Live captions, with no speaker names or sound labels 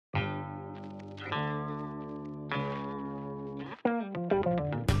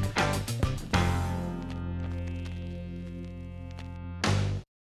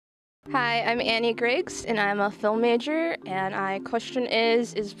Hi, I'm Annie Griggs, and I'm a film major, and my question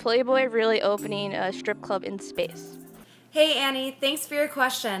is Playboy really opening a strip club in space? Hey Annie, thanks for your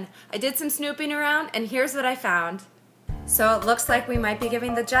question. I did some snooping around and here's what I found. So it looks like we might be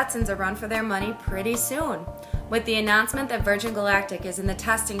giving the Jetsons a run for their money pretty soon. With the announcement that Virgin Galactic is in the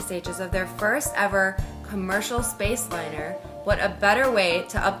testing stages of their first ever commercial space liner, what a better way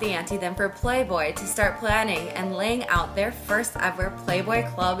to up the ante than for Playboy to start planning and laying out their first ever Playboy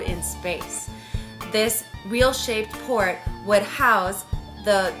Club in space. This wheel-shaped port would house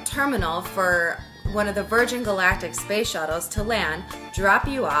the terminal for one of the Virgin Galactic space shuttles to land, drop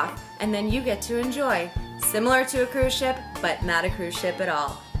you off, and then you get to enjoy. Similar to a cruise ship, but not a cruise ship at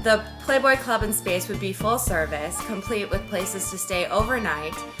all. The Playboy Club in space would be full service, complete with places to stay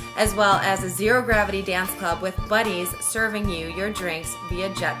overnight, as well as a zero-gravity dance club with buddies serving you your drinks via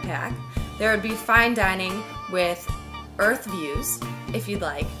jetpack. There would be fine dining with Earth views, if you'd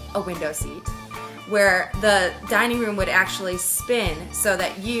like, a window seat, where the dining room would actually spin so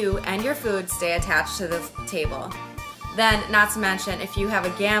that you and your food stay attached to the table. Then, not to mention, if you have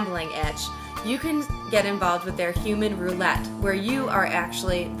a gambling itch, you can get involved with their human roulette, where you are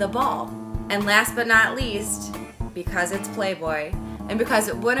actually the ball. And last but not least, because it's Playboy, and because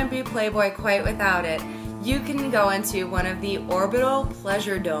it wouldn't be Playboy quite without it, you can go into one of the orbital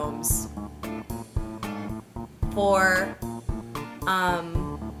pleasure domes for,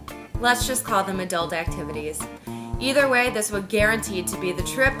 let's just call them adult activities. Either way, this would guarantee to be the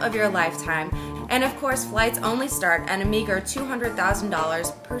trip of your lifetime, and of course, flights only start at a meager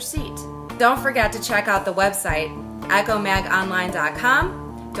 $200,000 per seat. Don't forget to check out the website,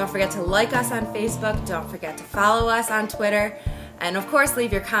 EchoMagOnline.com. Don't forget to like us on Facebook. Don't forget to follow us on Twitter. And of course,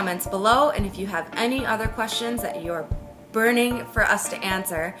 leave your comments below. And if you have any other questions that you're burning for us to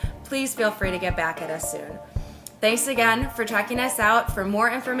answer, please feel free to get back at us soon. Thanks again for checking us out. For more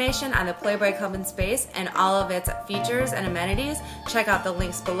information on the Playboy Club in Space and all of its features and amenities, check out the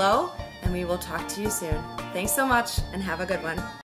links below, and we will talk to you soon. Thanks so much, and have a good one.